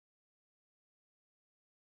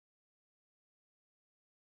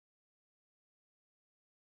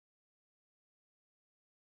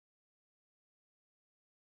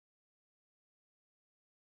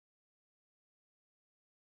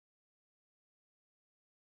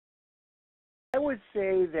would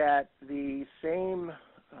say that the same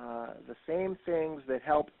things that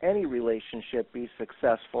help any relationship be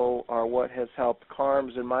successful are what has helped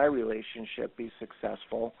Carm's and my relationship be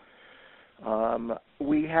successful.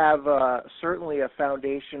 We have certainly a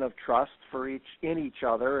foundation of trust in each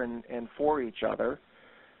other and for each other.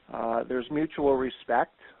 There's mutual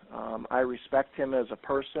respect. I respect him as a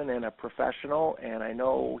person and a professional, and I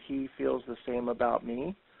know he feels the same about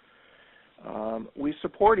me. We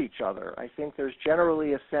support each other. I think there's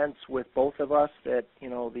generally a sense with both of us that,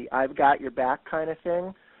 the I've got your back kind of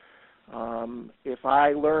thing. If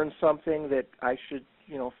I learn something that I should,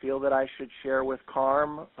 feel that I should share with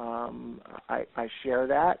Carm, I share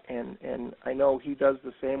that, and I know he does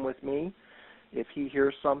the same with me. If he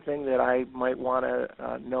hears something that I might want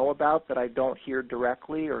to know about that I don't hear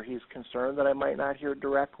directly, or he's concerned that I might not hear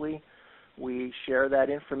directly, we share that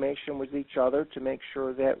information with each other to make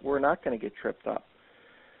sure that we're not going to get tripped up.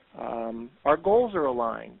 Our goals are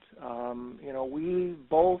aligned. We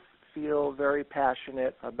both feel very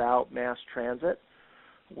passionate about mass transit.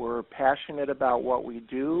 We're passionate about what we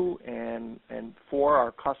do and for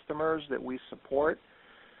our customers that we support.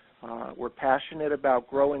 We're passionate about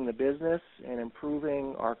growing the business and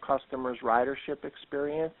improving our customers' ridership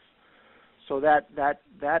experience. So that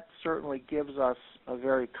certainly gives us a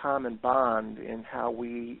very common bond in how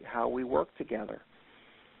we work together.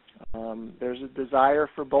 There's a desire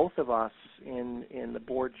for both of us in the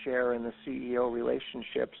board chair and the CEO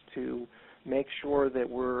relationships to make sure that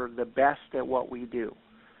we're the best at what we do.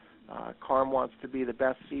 Carm wants to be the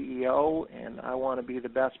best CEO, and I want to be the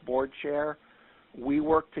best board chair. We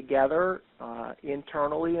work together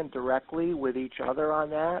internally and directly with each other on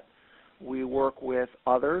that. We work with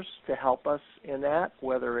others to help us in that,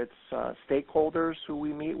 whether it's stakeholders who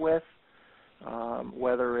we meet with,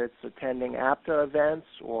 whether it's attending APTA events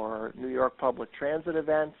or New York Public Transit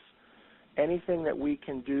events, anything that we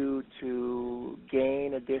can do to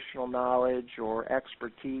gain additional knowledge or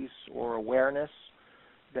expertise or awareness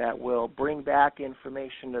that will bring back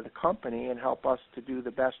information to the company and help us to do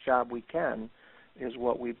the best job we can is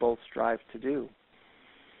what we both strive to do.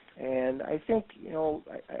 And I think,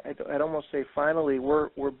 I'd almost say finally, we're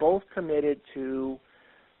both committed to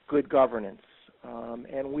good governance.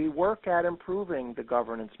 And we work at improving the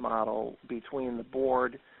governance model between the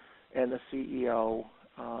board and the CEO.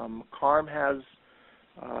 Carm has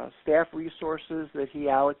staff resources that he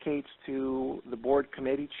allocates to the board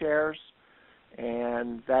committee chairs,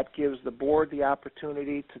 and that gives the board the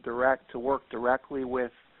opportunity to work directly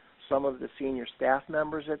with some of the senior staff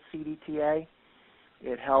members at CDTA.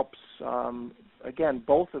 It helps, again,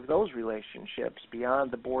 both of those relationships beyond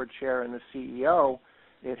the board chair and the CEO.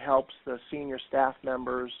 It helps the senior staff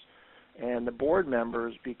members and the board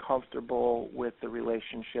members be comfortable with the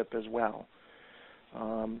relationship as well.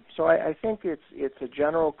 So I think it's a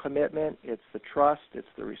general commitment. It's the trust. It's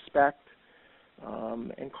the respect.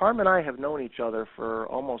 And Carm and I have known each other for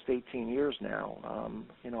almost 18 years now.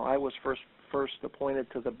 I was first appointed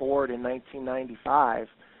to the board in 1995,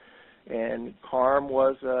 and Carm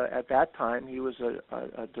was, at that time, he was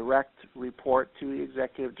a direct report to the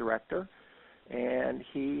executive director, and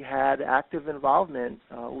he had active involvement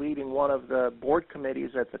leading one of the board committees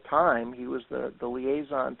at the time. He was the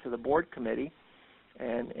liaison to the board committee,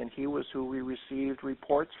 and he was who we received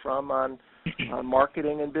reports from on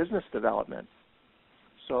marketing and business development.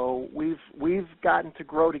 So we've gotten to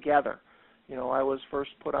grow together. I was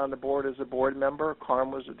first put on the board as a board member.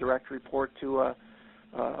 Carm was a direct report to a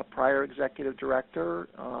prior executive director.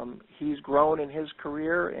 He's grown in his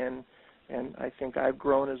career, and I think I've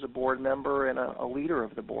grown as a board member and a leader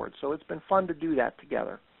of the board. So it's been fun to do that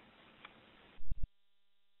together.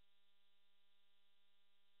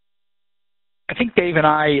 I think Dave and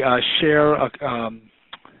I share a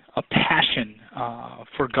passion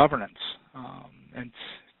for governance. And it's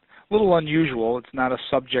a little unusual. It's not a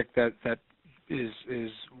subject that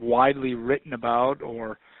is widely written about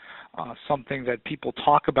or something that people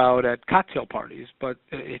talk about at cocktail parties. But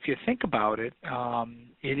if you think about it,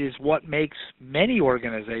 it is what makes many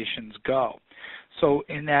organizations go. So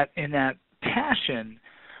in that passion,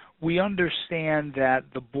 we understand that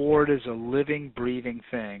the board is a living, breathing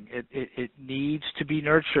thing. It needs to be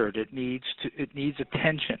nurtured. It needs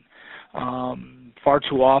attention. Far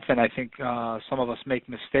too often, I think some of us make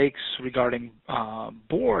mistakes regarding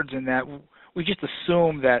boards in that we just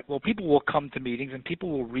assume that, well, people will come to meetings and people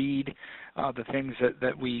will read the things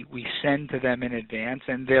that we send to them in advance,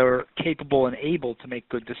 and they're capable and able to make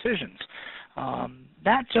good decisions.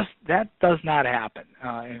 That does not happen.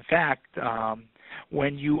 In fact,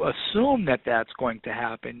 when you assume that that's going to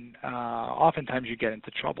happen, oftentimes you get into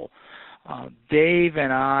trouble. Dave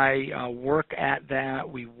and I work at that.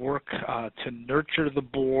 We work to nurture the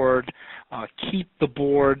board, keep the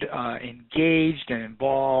board engaged and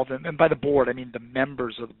involved. And by the board, I mean the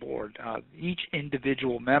members of the board. Each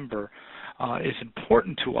individual member is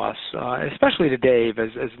important to us, especially to Dave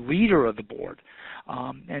as leader of the board.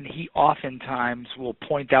 And he oftentimes will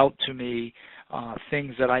point out to me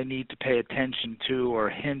things that I need to pay attention to,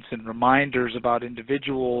 or hints and reminders about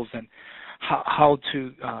individuals, and how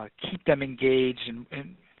to keep them engaged,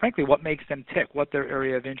 and frankly what makes them tick, what their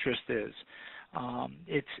area of interest is.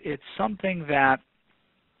 It's something that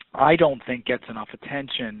I don't think gets enough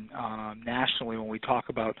attention nationally when we talk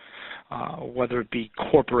about whether it be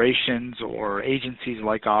corporations or agencies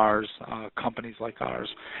like ours, companies like ours,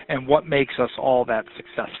 and what makes us all that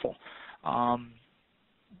successful.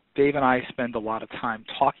 Dave and I spend a lot of time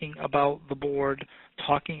talking about the board,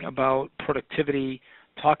 talking about productivity,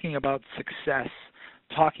 talking about success,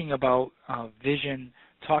 talking about vision,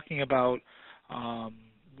 talking about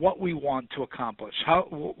what we want to accomplish,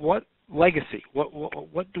 what legacy,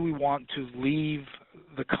 what do we want to leave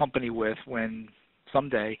the company with when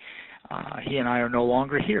someday he and I are no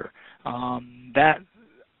longer here.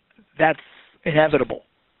 That's inevitable,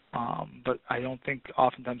 but I don't think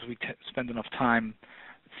oftentimes we spend enough time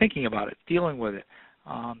thinking about it, dealing with it.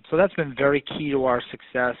 So that's been very key to our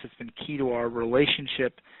success. It's been key to our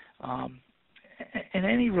relationship. In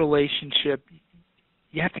any relationship,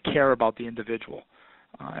 you have to care about the individual.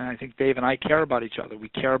 And I think Dave and I care about each other. We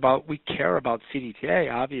care about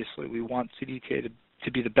CDTA. Obviously, we want CDTA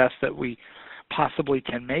to be the best that we possibly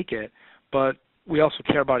can make it, but we also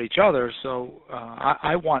care about each other. So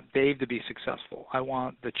I want Dave to be successful. I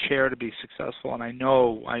want the chair to be successful, and I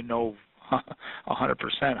know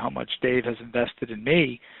 100% how much Dave has invested in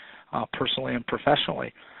me personally and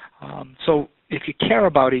professionally. So if you care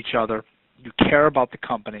about each other, you care about the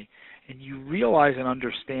company, and you realize and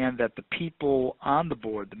understand that the people on the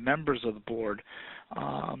board, the members of the board,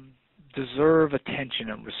 deserve attention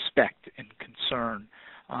and respect and concern,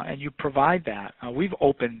 and you provide that. We've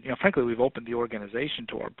opened the organization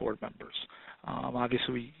to our board members.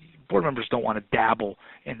 Obviously, board members don't want to dabble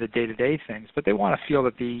in the day-to-day things, but they want to feel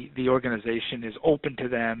that the organization is open to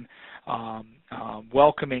them,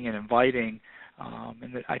 welcoming and inviting.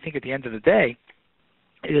 And I think at the end of the day,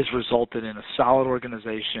 it has resulted in a solid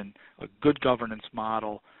organization, a good governance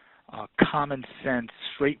model, common sense,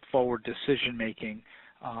 straightforward decision-making.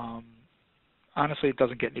 Honestly, it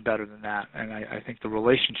doesn't get any better than that, and I think the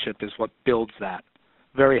relationship is what builds that.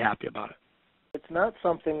 Very happy about it. It's not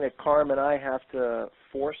something that Carm and I have to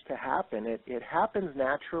force to happen. It happens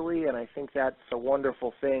naturally, and I think that's a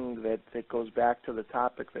wonderful thing that goes back to the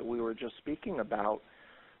topic that we were just speaking about.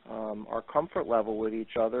 Our comfort level with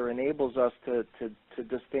each other enables us to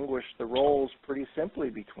distinguish the roles pretty simply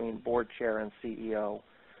between board chair and CEO.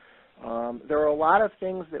 There are a lot of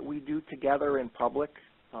things that we do together in public.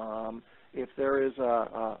 If there is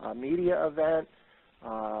a media event,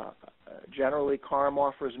 generally Carm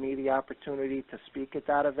offers me the opportunity to speak at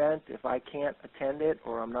that event. If I can't attend it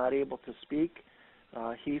or I'm not able to speak,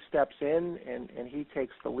 he steps in and he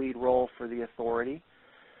takes the lead role for the authority.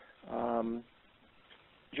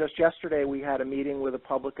 Just yesterday we had a meeting with a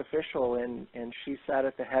public official, and she sat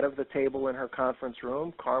at the head of the table in her conference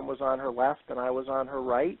room. Carm was on her left and I was on her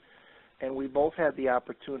right, and we both had the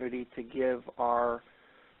opportunity to give our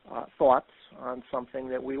thoughts on something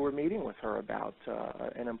that we were meeting with her about,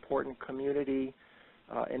 an important community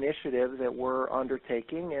initiative that we're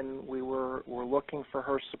undertaking, and we're looking for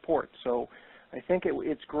her support. So I think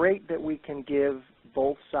it's great that we can give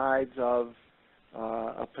both sides of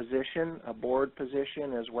a position, a board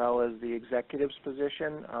position, as well as the executive's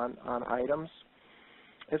position on items.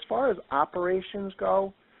 As far as operations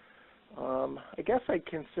go, I guess I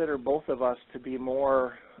consider both of us to be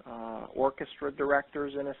more orchestra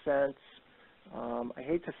directors in a sense. I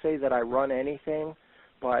hate to say that I run anything,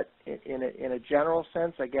 but in a general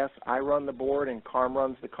sense, I guess I run the board and Carm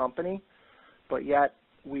runs the company, but yet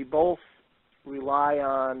we both rely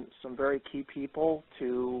on some very key people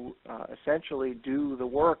to essentially do the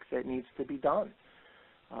work that needs to be done.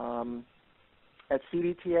 At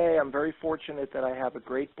CDTA, I'm very fortunate that I have a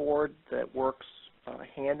great board that works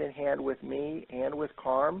hand in hand with me and with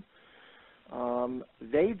Carm.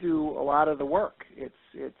 They do a lot of the work.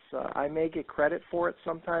 I may get credit for it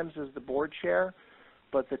sometimes as the board chair,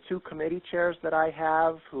 but the two committee chairs that I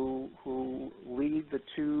have who lead the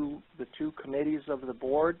two committees of the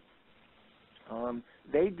board,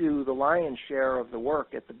 they do the lion's share of the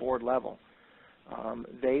work at the board level.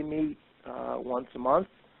 They meet once a month.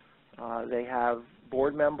 They have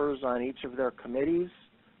board members on each of their committees.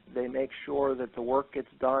 They make sure that the work gets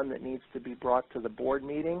done that needs to be brought to the board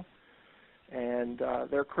meeting, and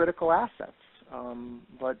they're critical assets.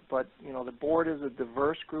 But you know, the board is a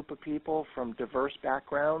diverse group of people from diverse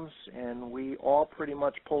backgrounds, and we all pretty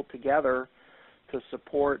much pull together to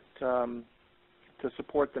support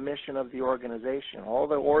the mission of the organization. All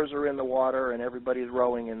the oars are in the water, and everybody's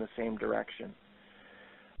rowing in the same direction.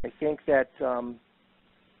 I think that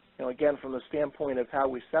you know, again, from the standpoint of how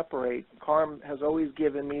we separate, Carm has always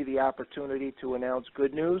given me the opportunity to announce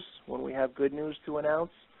good news when we have good news to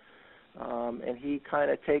announce. And he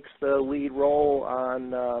kind of takes the lead role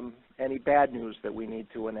on any bad news that we need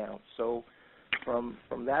to announce. So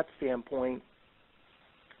from that standpoint,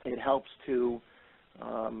 it helps to,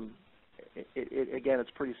 again,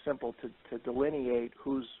 it's pretty simple to delineate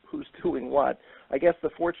who's doing what. I guess the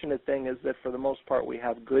fortunate thing is that for the most part we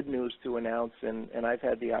have good news to announce, and I've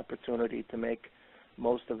had the opportunity to make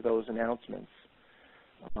most of those announcements.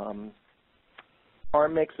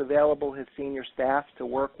 Carm makes available his senior staff to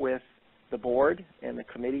work with the board and the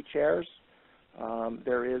committee chairs.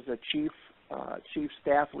 There is a chief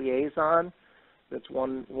staff liaison. That's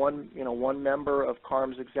one member of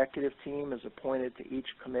Carm's executive team is appointed to each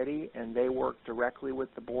committee, and they work directly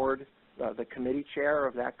with the board, the committee chair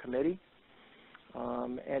of that committee.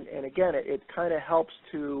 And again, it kind of helps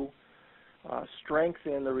to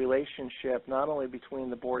strengthen the relationship not only between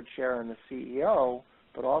the board chair and the CEO,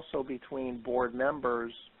 but also between board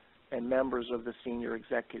members and members of the senior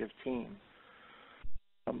executive team.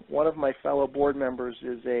 One of my fellow board members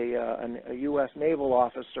is a U.S. naval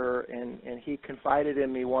officer, and he confided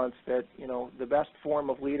in me once that, you know, the best form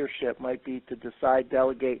of leadership might be to decide,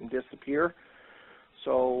 delegate, and disappear.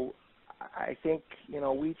 So I think, you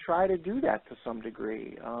know, we try to do that to some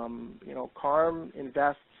degree. You know, Carm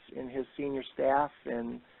invests in his senior staff,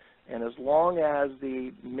 and as long as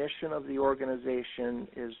the mission of the organization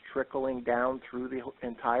is trickling down through the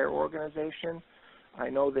entire organization, I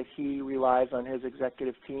know that he relies on his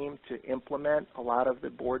executive team to implement a lot of the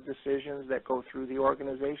board decisions that go through the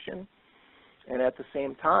organization. And at the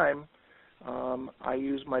same time, I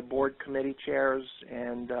use my board committee chairs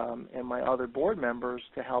and my other board members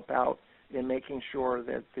to help out in making sure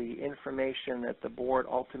that the information that the board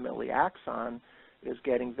ultimately acts on is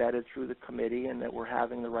getting vetted through the committee and that we're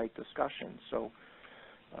having the right discussion. So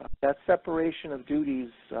that separation of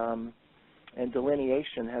duties and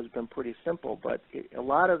delineation has been pretty simple, but a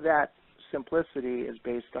lot of that simplicity is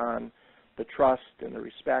based on the trust and the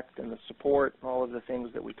respect and the support and all of the things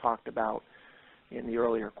that we talked about in the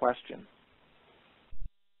earlier question.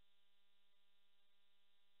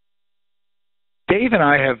 Dave and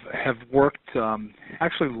I have worked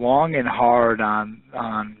actually long and hard on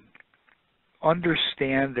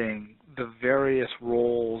understanding the various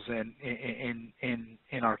roles in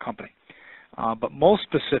our company, but most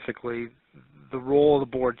specifically the role of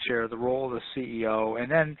the board chair, the role of the CEO, and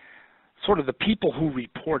then sort of the people who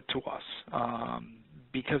report to us,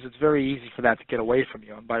 because it's very easy for that to get away from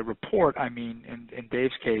you. And by report, I mean, in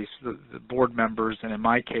Dave's case, the board members, and in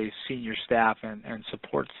my case, senior staff and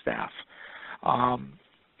support staff.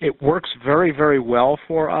 It works very, very well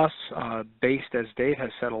for us, based, as Dave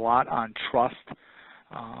has said, a lot on trust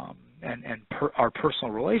and our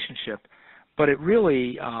personal relationship. But it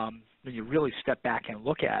really, when you really step back and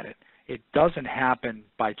look at it, it doesn't happen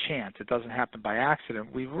by chance. It doesn't happen by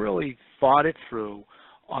accident. We've really thought it through,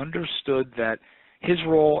 understood that his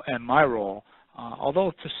role and my role,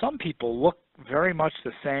 although to some people look very much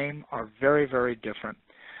the same, are very, very different.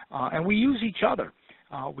 And we use each other.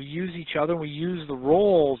 We use each other. We use the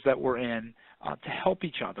roles that we're in to help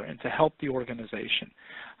each other and to help the organization.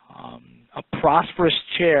 A prosperous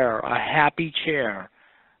chair, a happy chair,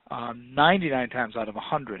 99 times out of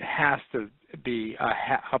 100 has to be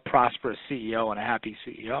a prosperous CEO and a happy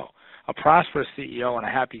CEO. A prosperous CEO and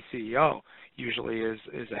a happy CEO usually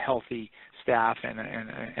is a healthy staff and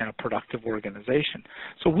a productive organization.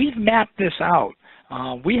 So we've mapped this out.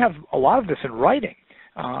 We have a lot of this in writing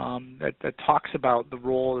that talks about the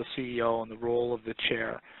role of the CEO and the role of the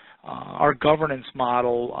chair. Our governance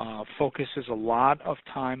model focuses a lot of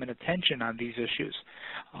time and attention on these issues.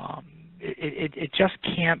 It just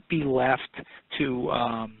can't be left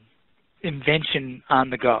to invention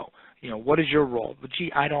on the go. You know, what is your role? But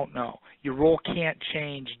gee, I don't know. Your role can't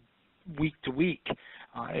change week to week.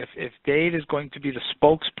 If Dave is going to be the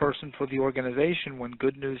spokesperson for the organization when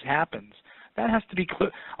good news happens, that has to be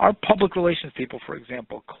clear. Our public relations people, for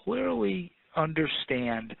example, clearly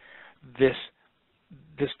understand this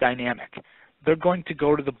dynamic. They're going to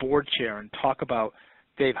go to the board chair and talk about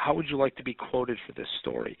Dave, how would you like to be quoted for this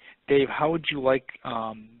story? Dave, how would you like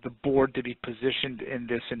the board to be positioned in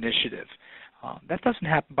this initiative? That doesn't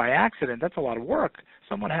happen by accident. That's a lot of work.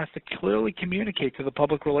 Someone has to clearly communicate to the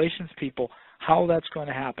public relations people how that's going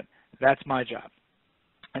to happen. That's my job.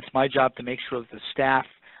 It's my job to make sure that the staff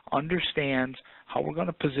understands how we're going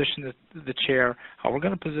to position the chair, how we're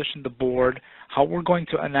going to position the board, how we're going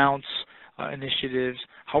to announce initiatives,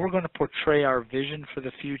 how we're going to portray our vision for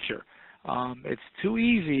the future. It's too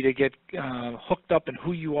easy to get hooked up in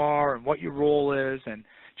who you are and what your role is and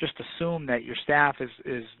just assume that your staff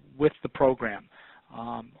is with the program.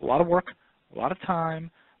 A lot of work, a lot of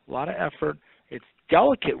time, a lot of effort. It's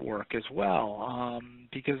delicate work as well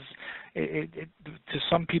because to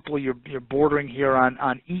some people you're bordering here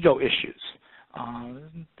on ego issues.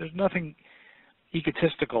 There's nothing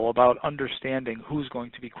egotistical about understanding who's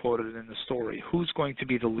going to be quoted in the story, who's going to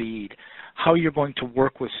be the lead, how you're going to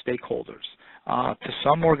work with stakeholders. To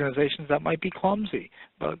some organizations that might be clumsy,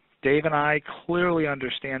 but Dave and I clearly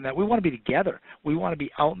understand that we want to be together. We want to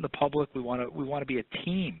be out in the public. We want to be a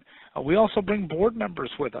team. We also bring board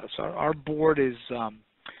members with us. Our board is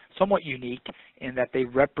somewhat unique in that they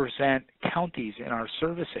represent counties in our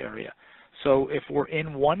service area. So if we're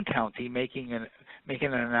in one county making an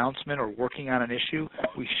announcement or working on an issue,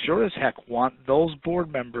 we sure as heck want those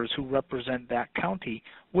board members who represent that county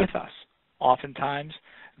with us. Oftentimes,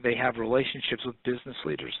 they have relationships with business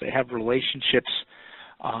leaders. They have relationships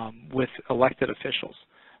with elected officials.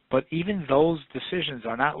 But even those decisions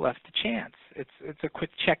are not left to chance. It's a quick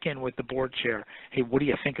check-in with the board chair. Hey, what do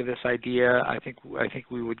you think of this idea? I think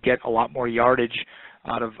we would get a lot more yardage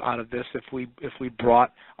out of this if we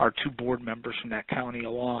brought our two board members from that county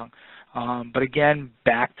along. But again,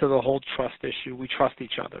 back to the whole trust issue. We trust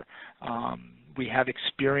each other. We have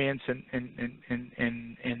experience in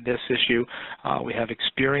this issue. We have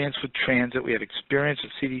experience with transit. We have experience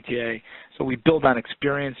with CDTA. So we build on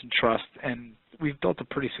experience and trust, and we've built a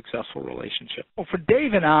pretty successful relationship. Well, for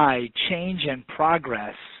Dave and I, change and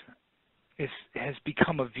progress has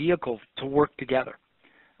become a vehicle to work together.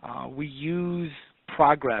 We use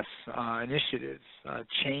progress initiatives,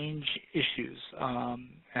 change issues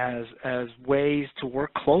as ways to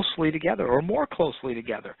work closely together or more closely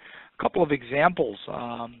together. A couple of examples.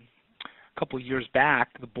 A couple of years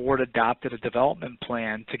back, the board adopted a development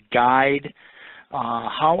plan to guide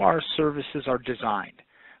how our services are designed.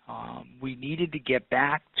 We needed to get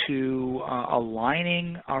back to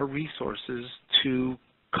aligning our resources to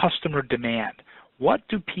customer demand. What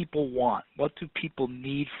do people want? What do people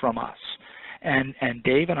need from us? And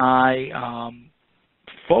Dave and I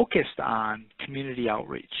focused on community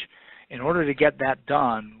outreach. In order to get that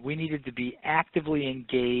done, we needed to be actively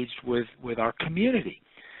engaged with our community.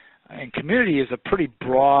 And community is a pretty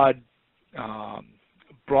broad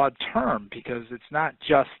term because it's not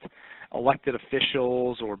just elected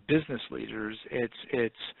officials or business leaders.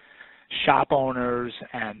 It's shop owners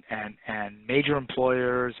and major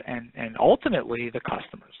employers and ultimately the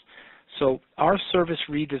customers. So our service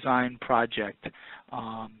redesign project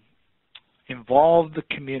involved the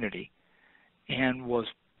community and was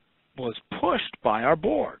pushed by our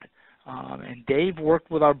board. And Dave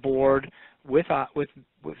worked with our board, with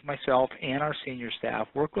myself and our senior staff,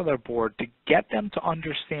 worked with our board to get them to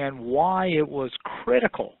understand why it was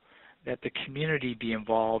critical that the community be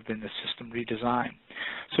involved in the system redesign.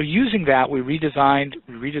 So using that, we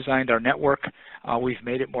redesigned our network. We've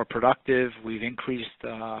made it more productive. We've increased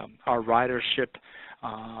our ridership.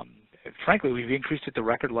 Frankly, we've increased it to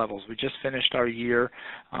record levels. We just finished our year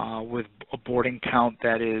with a boarding count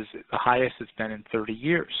that is the highest it's been in 30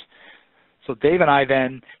 years. So Dave and I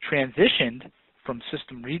then transitioned from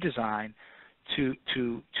system redesign to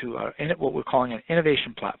what we're calling an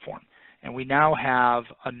innovation platform. And we now have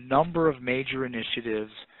a number of major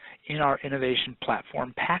initiatives in our innovation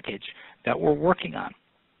platform package that we're working on.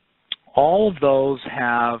 All of those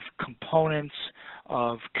have components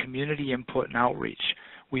of community input and outreach.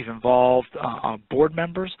 We've involved board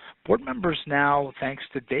members. Board members now, thanks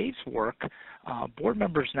to Dave's work, board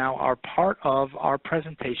members now are part of our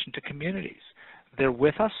presentation to communities. They're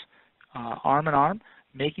with us, arm in arm,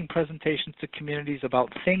 making presentations to communities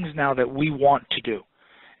about things now that we want to do.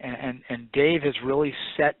 And Dave has really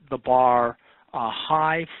set the bar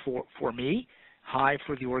high for me, high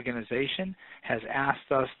for the organization, has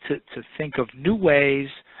asked us to think of new ways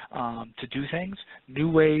to do things, new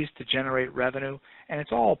ways to generate revenue, and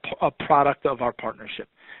it's all a product of our partnership.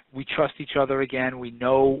 We trust each other again. We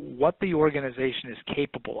know what the organization is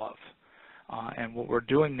capable of. And what we're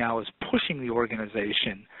doing now is pushing the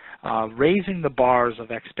organization, raising the bars of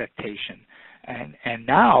expectation, and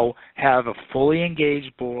now have a fully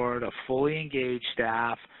engaged board, a fully engaged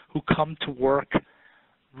staff who come to work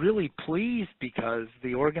really pleased because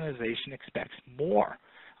the organization expects more.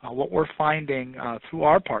 What we're finding through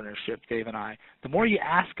our partnership, Dave and I, the more you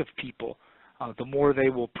ask of people, the more they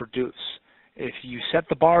will produce. If you set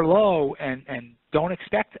the bar low and don't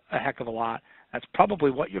expect a heck of a lot, that's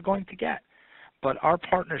probably what you're going to get. But our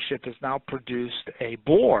partnership has now produced a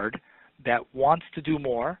board that wants to do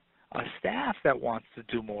more, a staff that wants to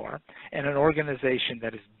do more, and an organization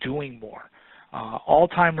that is doing more.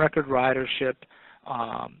 All-time record ridership,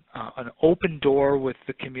 an open door with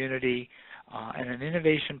the community, and an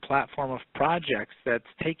innovation platform of projects that's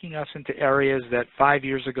taking us into areas that 5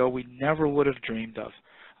 years ago we never would have dreamed of.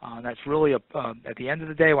 That's really, at the end of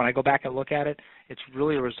the day, when I go back and look at it, it's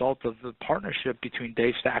really a result of the partnership between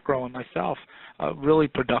Dave Stackrow and myself, a really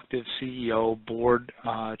productive CEO board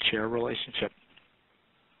chair relationship.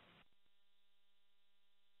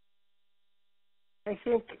 I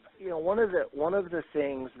think one of the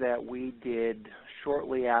things that we did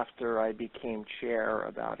shortly after I became chair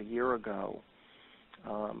about a year ago,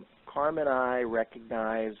 Carm and I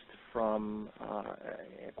recognized from,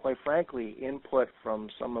 quite frankly, input from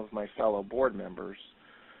some of my fellow board members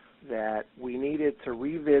that we needed to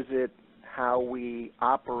revisit how we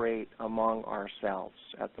operate among ourselves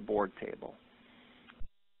at the board table.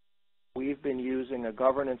 We've been using a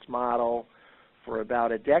governance model for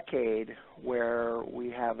about a decade where we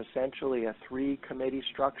have essentially a 3-committee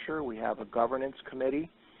structure. We have a governance committee.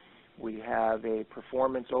 We have a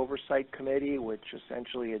performance oversight committee, which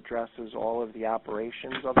essentially addresses all of the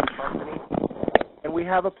operations of the company. And we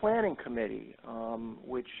have a planning committee,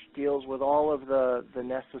 which deals with all of the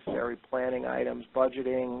necessary planning items,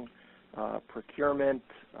 budgeting, procurement,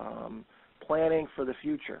 planning for the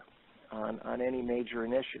future on any major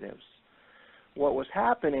initiatives. What was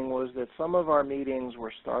happening was that some of our meetings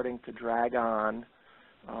were starting to drag on.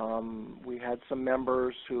 We had some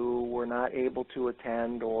members who were not able to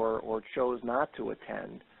attend or chose not to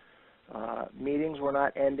attend. Meetings were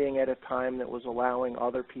not ending at a time that was allowing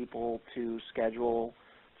other people to schedule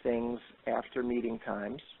things after meeting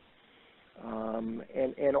times.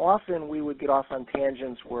 And often we would get off on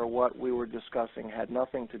tangents where what we were discussing had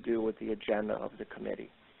nothing to do with the agenda of the committee.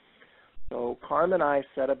 So Carm and I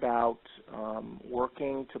set about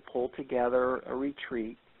working to pull together a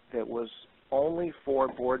retreat that was only for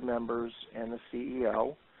board members and the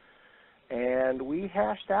CEO. And we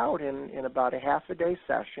hashed out in about a half-a-day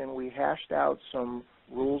session, we hashed out some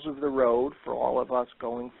rules of the road for all of us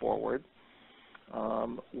going forward.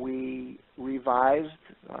 We revised,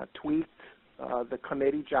 tweaked the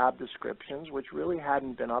committee job descriptions, which really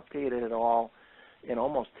hadn't been updated at all in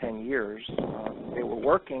almost 10 years. They were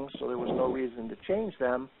working, so there was no reason to change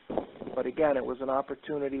them. But again, it was an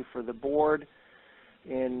opportunity for the board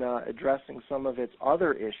in addressing some of its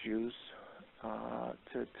other issues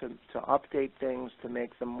to update things to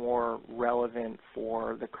make them more relevant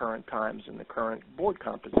for the current times and the current board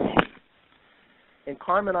composition. And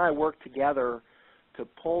Carm and I worked together to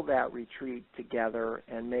pull that retreat together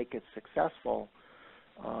and make it successful.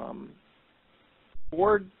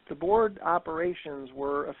 The board operations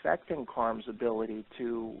were affecting Carm's ability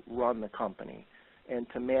to run the company and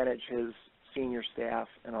to manage his senior staff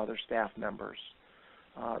and other staff members.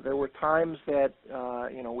 There were times that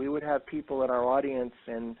we would have people in our audience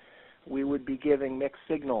and we would be giving mixed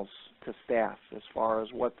signals to staff as far as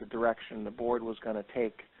what the direction the board was going to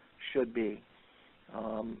take should be.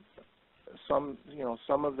 Some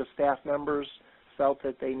of the staff members felt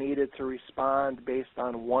that they needed to respond based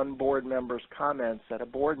on one board member's comments at a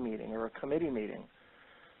board meeting or a committee meeting.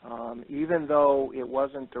 Even though it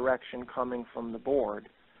wasn't direction coming from the board,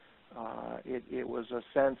 it was a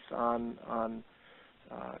sense on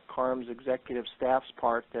Carm's executive staff's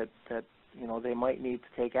part that they might need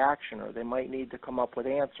to take action or they might need to come up with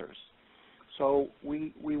answers. So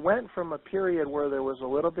we went from a period where there was a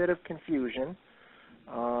little bit of confusion.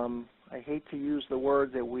 I hate to use the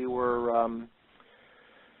word that we were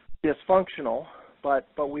dysfunctional, but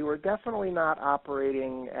we were definitely not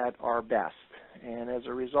operating at our best. And as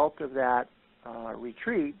a result of that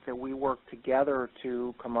retreat, that we worked together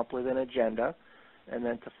to come up with an agenda and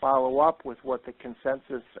then to follow up with what the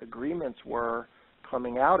consensus agreements were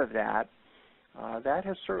coming out of that, that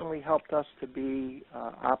has certainly helped us to be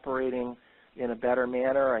operating in a better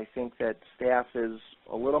manner. I think that staff is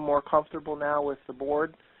a little more comfortable now with the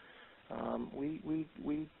board. We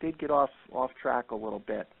did get off track a little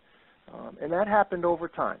bit. And that happened over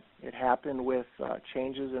time. It happened with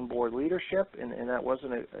changes in board leadership, and that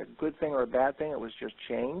wasn't a good thing or a bad thing. It was just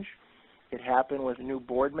change. It happened with new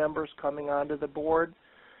board members coming onto the board,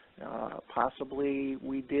 Possibly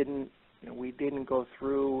we didn't go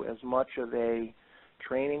through as much of a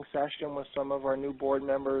training session with some of our new board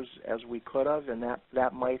members as we could have, and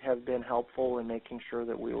that might have been helpful in making sure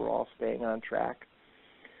that we were all staying on track.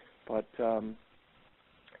 But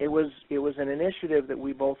it was an initiative that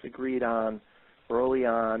we both agreed on early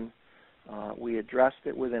on. We addressed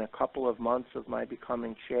it within a couple of months of my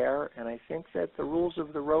becoming chair, and I think that the rules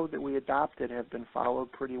of the road that we adopted have been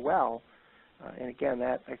followed pretty well. And again,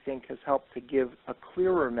 that I think has helped to give a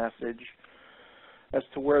clearer message as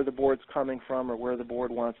to where the board's coming from or where the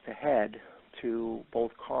board wants to head to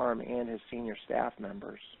both Carm and his senior staff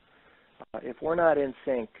members. If we're not in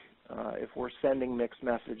sync, if we're sending mixed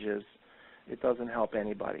messages, it doesn't help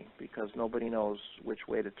anybody because nobody knows which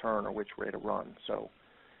way to turn or which way to run. So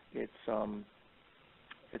it's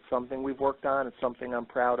something we've worked on. It's something I'm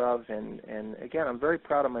proud of, and again, I'm very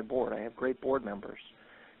proud of my board. I have great board members.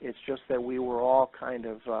 It's just that we were all kind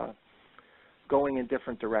of going in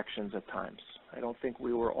different directions at times. I don't think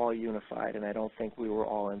we were all unified, and I don't think we were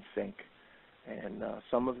all in sync. And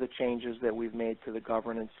some of the changes that we've made to the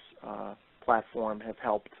governance platform have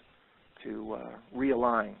helped to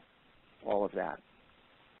realign all of that.